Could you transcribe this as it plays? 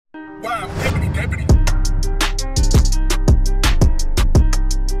Wow, deputy.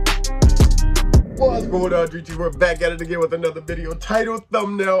 What's going on, DreamTeam? We're back at it again with another video. Title,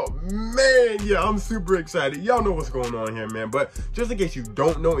 thumbnail, man, yeah, I'm super excited. Y'all know what's going on here, man. But just in case you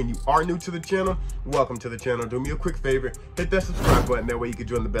don't know and you are new to the channel, welcome to the channel. Do me a quick favor, hit that subscribe button. That way you can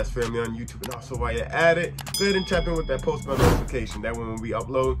join the best family on YouTube. And also while you're at it, go ahead and tap in with that post bell notification. That way when we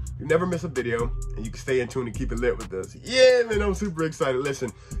upload, you never miss a video and you can stay in tune and keep it lit with us. Yeah, man, I'm super excited.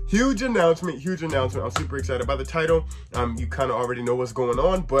 Listen, huge announcement. I'm super excited about the title. You kind of already know what's going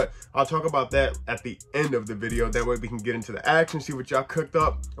on, but I'll talk about that at the end of the video. That way we can get into the action, see what y'all cooked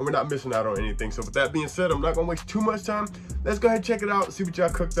up, and we're not missing out on anything. So with that being said, I'm not gonna waste too much time. Let's go ahead and check it out, see what y'all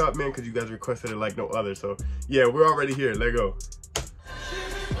cooked up, man, because you guys requested it like no other. So yeah, we're already here. Let's go.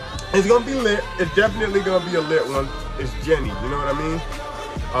 It's gonna be lit. It's definitely gonna be a lit one. It's Jennie, you know what I mean?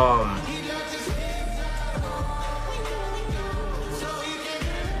 Oh,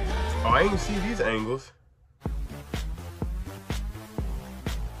 I ain't see these angles.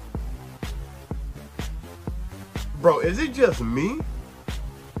 Bro, is it just me?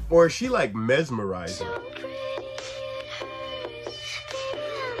 Or is she like mesmerizing?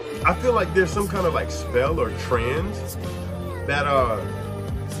 I feel like there's some kind of like spell or trance that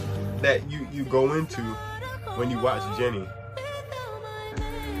that you go into when you watch Jennie.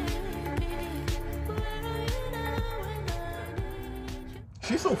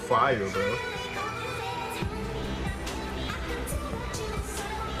 She's so fire, bro.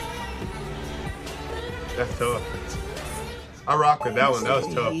 That's tough. I rock with that one. That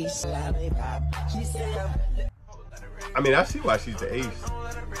was tough. I mean, I see why she's the ace.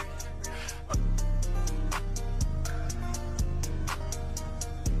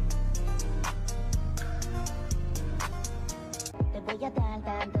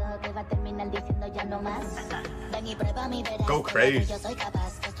 Go crazy.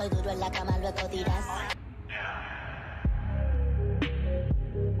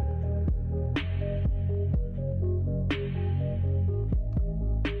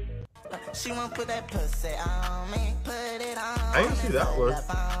 She won't put that pussy on me, put it on. I didn't see that one.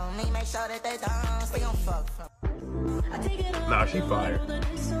 Make sure that they don't stay on fuck. Nah, she fired.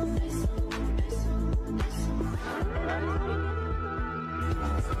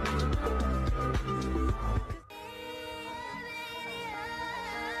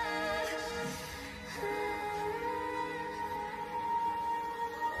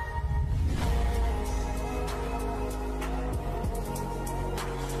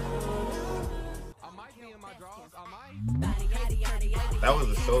 That was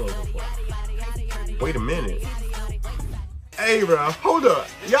a solo before. Wait a minute. Hey, bro, hold up.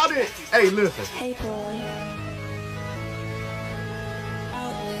 Y'all didn't. Hey, listen. Hey, boy.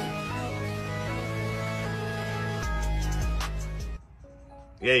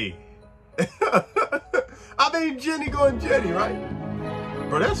 Yay. I mean, Jennie going Jennie, right?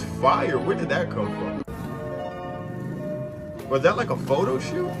 Bro, that's fire. Where did that come from? Was that like a photo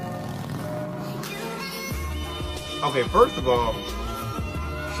shoot? Okay, first of all,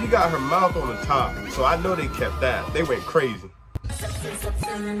 she got her mouth on the top, so I know they kept that. They went crazy.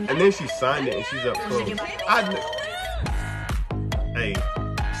 And then she signed it and she's up close. Hey.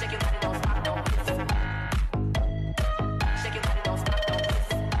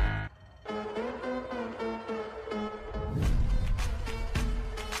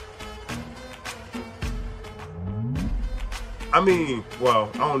 I mean, well,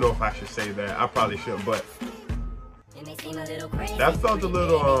 I don't know if I should say that. I probably shouldn't, but that felt a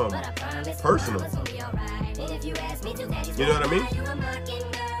little personal. You know what I mean?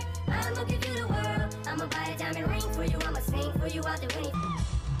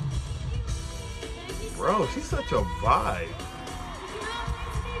 Bro, she's such a vibe.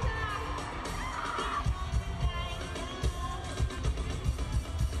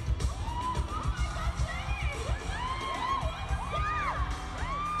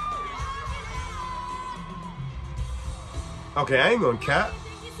 Okay, I ain't gonna cap.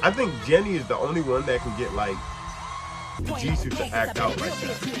 I think Jennie is the only one that can get like Jisoo to act out like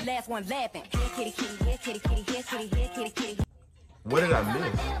that. What did I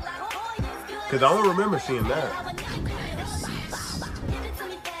miss? Because I don't remember seeing that.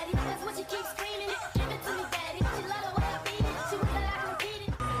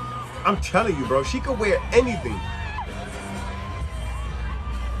 I'm telling you, bro, she could wear anything.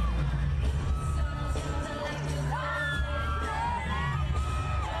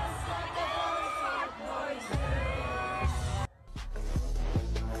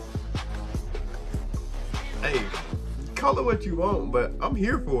 Hey, call it what you want, but I'm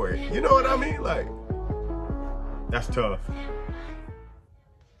here for it. You know what I mean? Like, that's tough.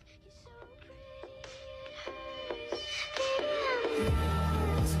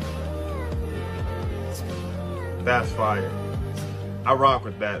 That's fire. I rock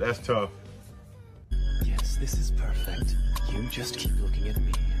with that. That's tough. Yes, this is perfect. You just keep looking at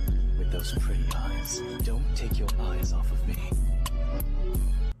me with those pretty eyes. Don't take your eyes off of me.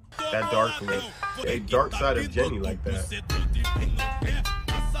 That darkness. A dark side of Jennie like that.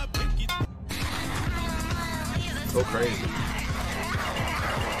 Go crazy.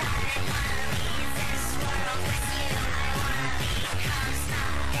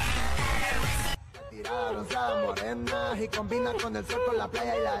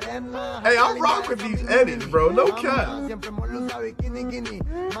 Hey, I rock with these edits, bro. No cap.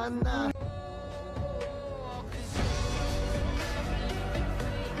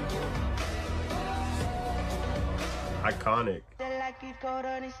 Iconic.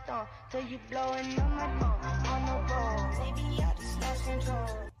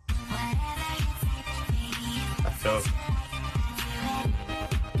 That's tough.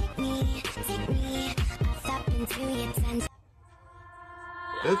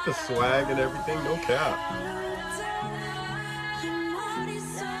 It's the swag and everything, no cap.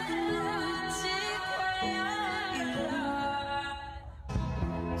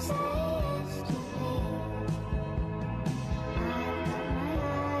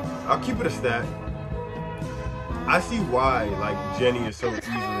 I'll keep it a stat. I see why like Jennie is so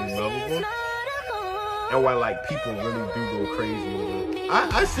easily lovable, and why like people really do go crazy with her.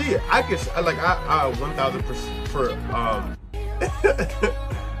 I see it. I 1000% for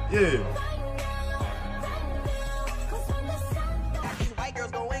yeah. White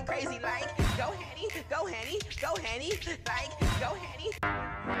girls going crazy like go Henny, go Henny, go Henny, like go Henny.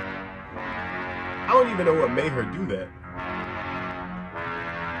 I don't even know what made her do that.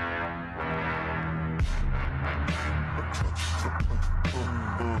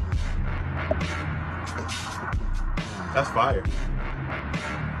 That's fire.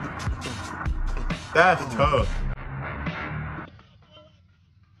 That's tough.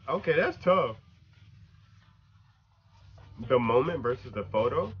 Okay, that's tough. The moment versus the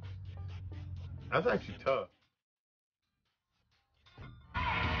photo? That's actually tough.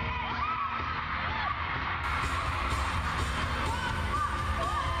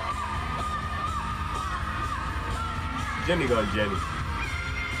 Jennie gone Jennie.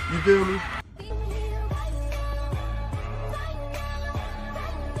 You feel me?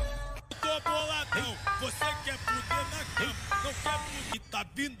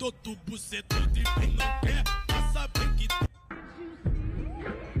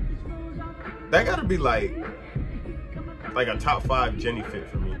 That gotta be like a top 5 Jennie fit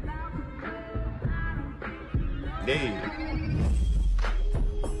for me. Yeah.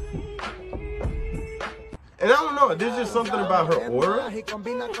 And I don't know, there's just something about her aura that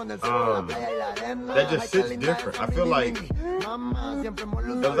just sits different. I feel like it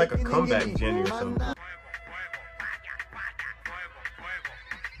was like a comeback Jennie or something.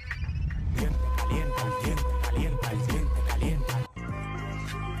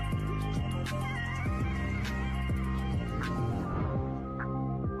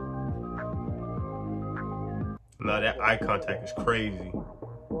 Nah, that eye contact is crazy.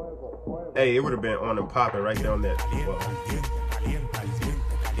 Hey, it would have been on and popping right there on that. Well,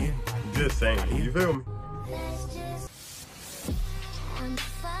 just saying, you feel me?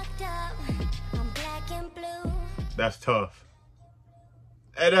 That's tough.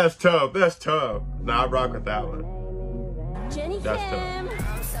 Hey, that's tough. That's tough. Nah, I rock with that one. Jennie That's tough. I'm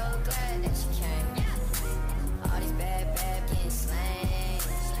so glad that you came. All these bad getting slain.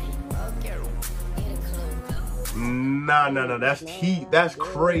 Okay, get a clue. Nah. That's heat. That's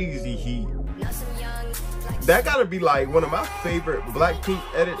crazy heat. That gotta be like one of my favorite BLACKPINK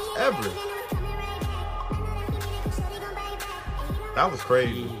edits ever. That was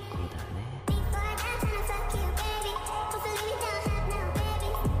crazy.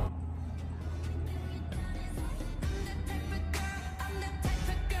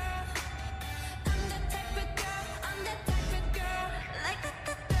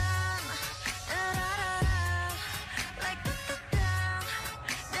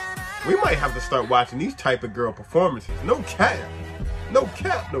 We might have to start watching these type of girl performances. No cap. No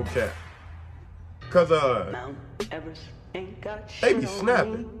cap, no cap. Cause they be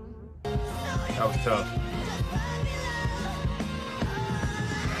snapping. That was tough.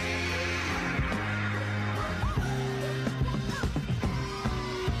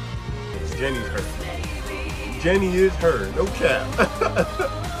 Jennie's her. Jennie is her, no cap.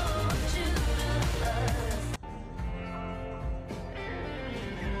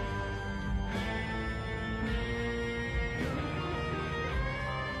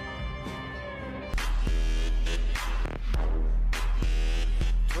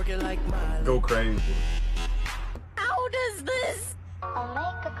 Go crazy.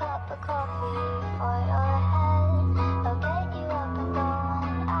 of coffee for your head. I'll get you up and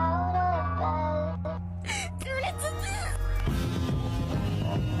going out of bed. Dude, it's a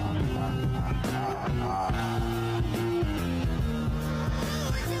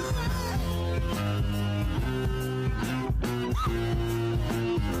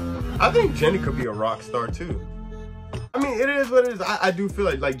I think Jennie could be a rock star too. I mean, it is what it is. I do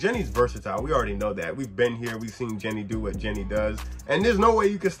feel like Jennie's versatile. We already know that. We've been here. We've seen Jennie do what Jennie does. And there's no way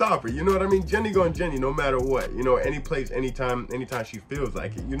you can stop her. You know what I mean? Jennie going Jennie no matter what. You know, any place, anytime she feels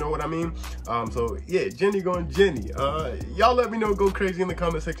like it. You know what I mean? So, yeah, Jennie going Jennie. Y'all let me know. Go crazy in the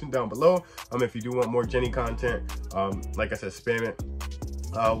comment section down below. If you do want more Jennie content, like I said, spam it.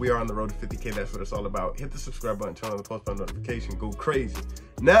 We are on the road to 50K. That's what it's all about. Hit the subscribe button, turn on the post button notification, go crazy.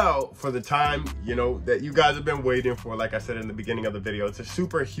 Now, for the time, you know, that you guys have been waiting for, like I said in the beginning of the video, it's a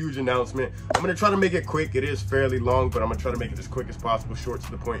super huge announcement. I'm going to try to make it quick. It is fairly long, but I'm going to try to make it as quick as possible, short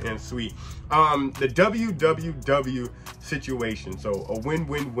to the point and sweet. The WWW situation. So a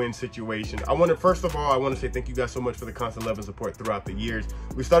win-win-win situation. First of all, I want to say thank you guys so much for the constant love and support throughout the years.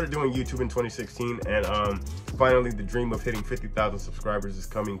 We started doing YouTube in 2016, and finally the dream of hitting 50,000 subscribers is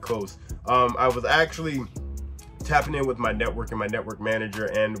coming close. I was actually tapping in with my network and my network manager,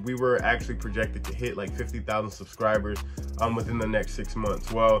 and we were actually projected to hit like 50,000 subscribers within the next 6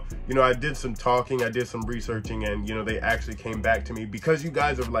 months. Well, you know, I did some talking, I did some researching, and you know, they actually came back to me because you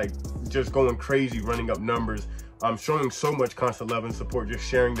guys are like just going crazy, running up numbers. Showing so much constant love and support, just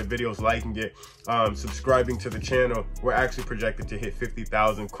sharing the videos, liking it, subscribing to the channel. We're actually projected to hit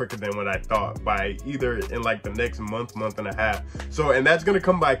 50,000 quicker than what I thought, by either in like the next month and a half. So, and that's gonna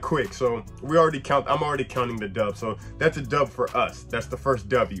come by quick. So I'm already counting the dub. So that's a dub for us. That's the first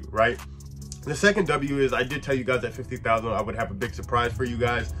W, right? The second W is, I did tell you guys at 50,000 I would have a big surprise for you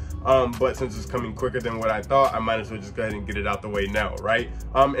guys. But since it's coming quicker than what I thought, I might as well just go ahead and get it out the way now, right?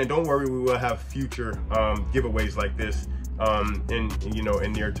 And don't worry, we will have future giveaways like this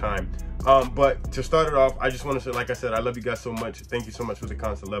in near time. But to start it off, I just want to say, like I said, I love you guys so much. Thank you so much for the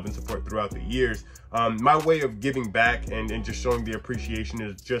constant love and support throughout the years. My way of giving back and just showing the appreciation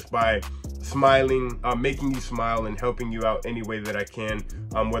is just by smiling, making you smile and helping you out any way that I can,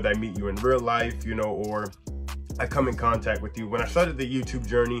 whether I meet you in real life, you know, or I come in contact with you. When I started the YouTube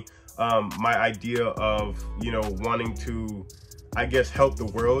journey, my idea of, you know, wanting to, I guess, help the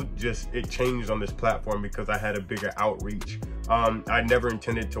world, it changed on this platform because I had a bigger outreach. I never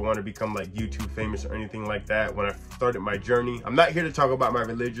intended to want to become like YouTube famous or anything like that. When I started my journey, I'm not here to talk about my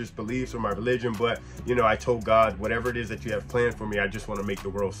religious beliefs or my religion, but you know, I told God, whatever it is that you have planned for me, I just want to make the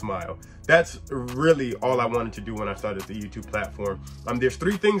world smile. That's really all I wanted to do when I started the YouTube platform. There's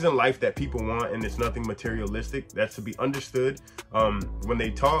 3 things in life that people want, and it's nothing materialistic. That's to be understood. When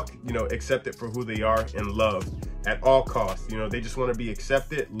they talk, you know, accept it for who they are and loved at all costs. You know, they just want to be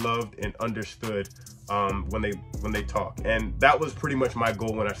accepted, loved, and understood when they talk. And that was pretty much my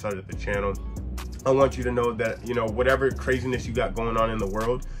goal when I started the channel. I want you to know that, you know, whatever craziness you got going on in the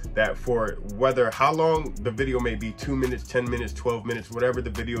world, that for how long the video may be, 2 minutes, 10 minutes, 12 minutes, whatever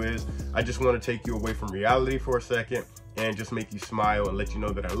the video is, I just want to take you away from reality for a second and just make you smile and let you know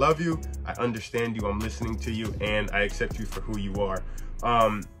that I love you, I understand you, I'm listening to you, and I accept you for who you are.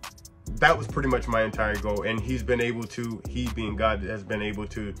 That was pretty much my entire goal, and he being God has been able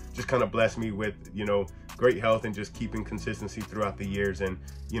to just kind of bless me with, you know, great health and just keeping consistency throughout the years. And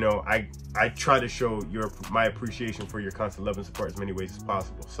you know, I try to show my appreciation for your constant love and support as many ways as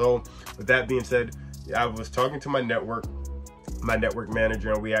possible. So with that being said, I was talking to my network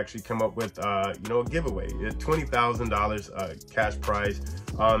manager, and we actually come up with you know, a giveaway, a $20,000 cash prize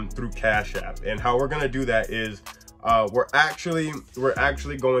through Cash App. And how we're gonna do that is, we're actually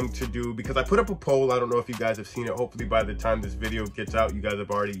going to do, because I put up a poll. I don't know if you guys have seen it. Hopefully by the time this video gets out, you guys have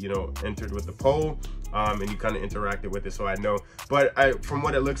already, you know, entered with the poll, and you kind of interacted with it, so I know. But from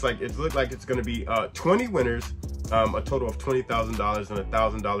what it looks like, it's going to be 20 winners, a total of $20,000 and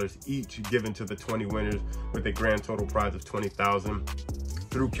 $1,000 each given to the 20 winners, with a grand total prize of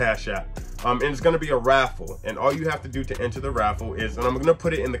 $20,000 through Cash App. And it's going to be a raffle, and all you have to do to enter the raffle is, and I'm going to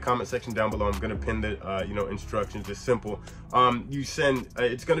put it in the comment section down below, I'm going to pin the you know, instructions. It's simple. You send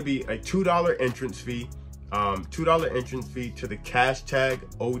it's going to be a $2 entrance fee, $2 entrance fee to the hashtag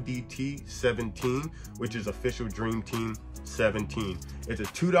ODT17, which is official Dream Team 17. It's a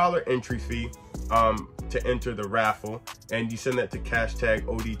 $2 entry fee to enter the raffle, and you send that to hashtag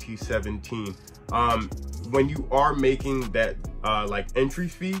ODT17. When you are making that like entry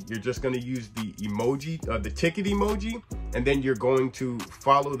fee, you're just going to use the emoji, the ticket emoji, and then you're going to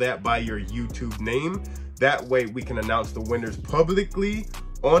follow that by your YouTube name. That way we can announce the winners publicly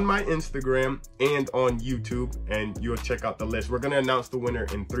on my Instagram and on YouTube, and you'll check out the list. We're gonna announce the winner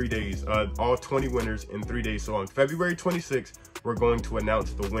in 3 days, all 20 winners in 3 days. So on February 26th, we're going to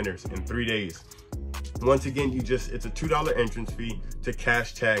announce the winners in 3 days. Once again, it's a $2 entrance fee to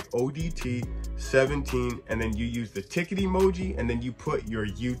hashtag ODT17, and then you use the ticket emoji, and then you put your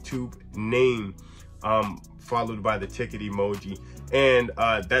YouTube name followed by the ticket emoji, and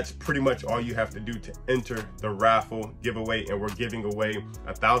that's pretty much all you have to do to enter the raffle giveaway. And we're giving away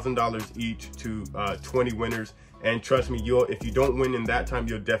 $1,000 each to 20 winners. And trust me, if you don't win in that time,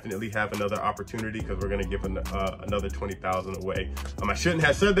 you'll definitely have another opportunity, because we're gonna give another 20,000 away. I shouldn't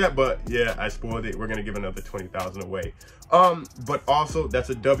have said that, but yeah, I spoiled it. We're gonna give another 20,000 away. But also that's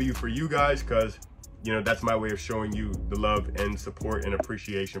a W for you guys, because you know, that's my way of showing you the love and support and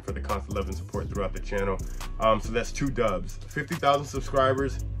appreciation for the constant love and support throughout the channel. So that's 2 dubs, 50,000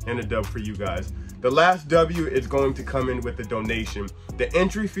 subscribers and a dub for you guys. The last W is going to come in with the donation. The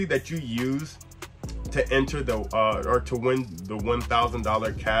entry fee that you use to enter the or to win the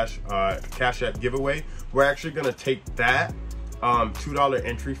 $1,000 cash app giveaway, we're actually gonna take that $2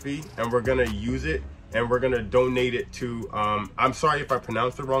 entry fee, and we're gonna use it, and we're gonna donate it to I'm sorry if I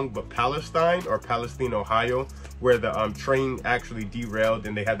pronounced it wrong, but Palestine, Ohio, where the train actually derailed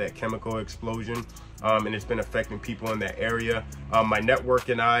and they had that chemical explosion, and it's been affecting people in that area. My network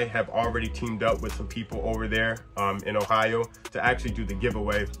and I have already teamed up with some people over there in Ohio to actually do the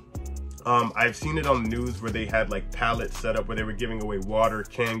giveaway. I've seen it on the news where they had like pallets set up where they were giving away water,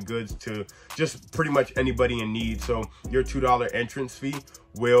 canned goods to just pretty much anybody in need. So your $2 entrance fee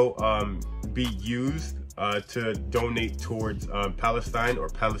will be used to donate towards Palestine,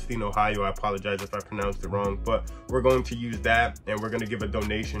 Ohio. I apologize if I pronounced it wrong, but we're going to use that, and we're going to give a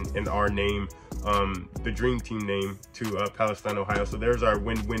donation in our name, the Dream Team name, to Palestine, Ohio. So there's our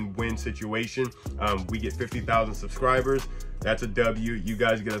win-win-win situation. We get 50,000 subscribers. That's a W. You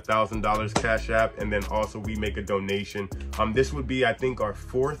guys get $1,000 cash app, and then also we make a donation. This would be, I think, our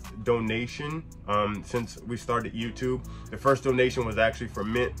 4th donation since we started YouTube. The first donation was actually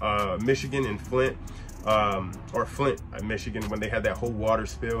from Michigan and Flint, Michigan, when they had that whole water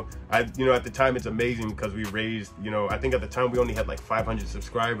spill. You know, at the time, it's amazing because we raised, you know, I think at the time we only had like 500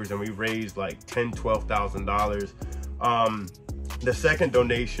 subscribers, and we raised like $12,000. The second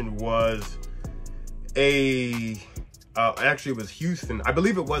donation was actually it was Houston. I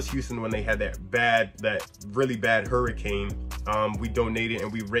believe it was Houston when they had that really bad hurricane. We donated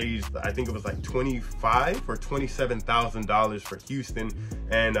and we raised, I think it was like $25,000 or $27,000 for Houston,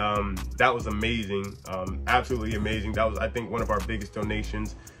 and that was amazing, absolutely amazing. That was, I think, one of our biggest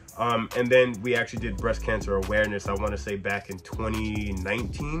donations. And then we actually did breast cancer awareness, I want to say back in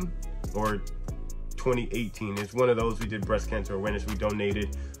 2019 or 2018. It's one of those. We did breast cancer awareness. We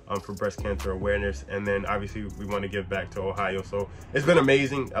donated for breast cancer awareness, and then obviously we want to give back to Ohio. So it's been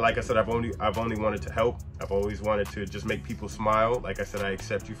amazing. Like I said, I've only wanted to help. I've always wanted to just make people smile. Like I said, I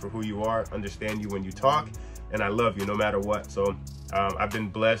accept you for who you are, understand you when you talk, and I love you no matter what. So I've been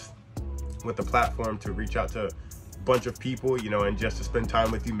blessed with the platform to reach out to a bunch of people, you know, and just to spend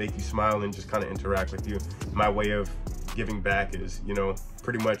time with you, make you smile, and just kind of interact with you. My way of giving back is, you know,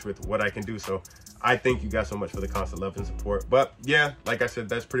 pretty much with what I can do. So I thank you guys so much for the constant love and support. But yeah, like I said,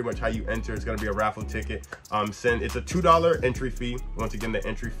 that's pretty much how you enter. It's going to be a raffle ticket. It's a $2 entry fee. Once again, the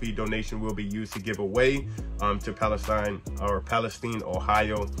entry fee donation will be used to give away to Palestine,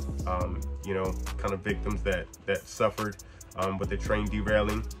 Ohio, you know, kind of victims that suffered with the train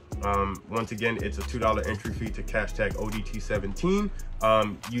derailing. Once again, it's a $2 entry fee to hashtag ODT17.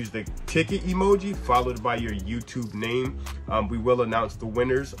 Use the ticket emoji followed by your YouTube name. We will announce the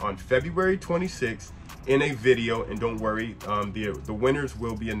winners on February 26th in a video, and don't worry, the winners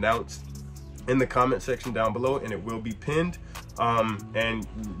will be announced in the comment section down below, and it will be pinned, and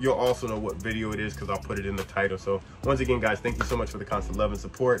you'll also know what video it is because I'll put it in the title. So once again, guys, thank you so much for the constant love and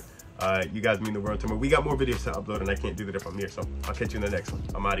support. You guys mean the world to me. We got more videos to upload, and I can't do that if I'm here, so I'll catch you in the next one.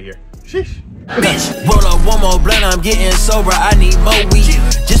 I'm out of here. Sheesh. Bitch, roll up one more blunt, I'm getting sober, I need more weed.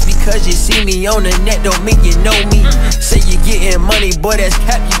 Just because you see me on the net don't mean you know me. Say you getting money, boy, that's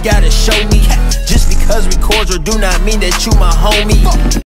cap, you gotta show me. Just because we cordial do not mean that you my homie.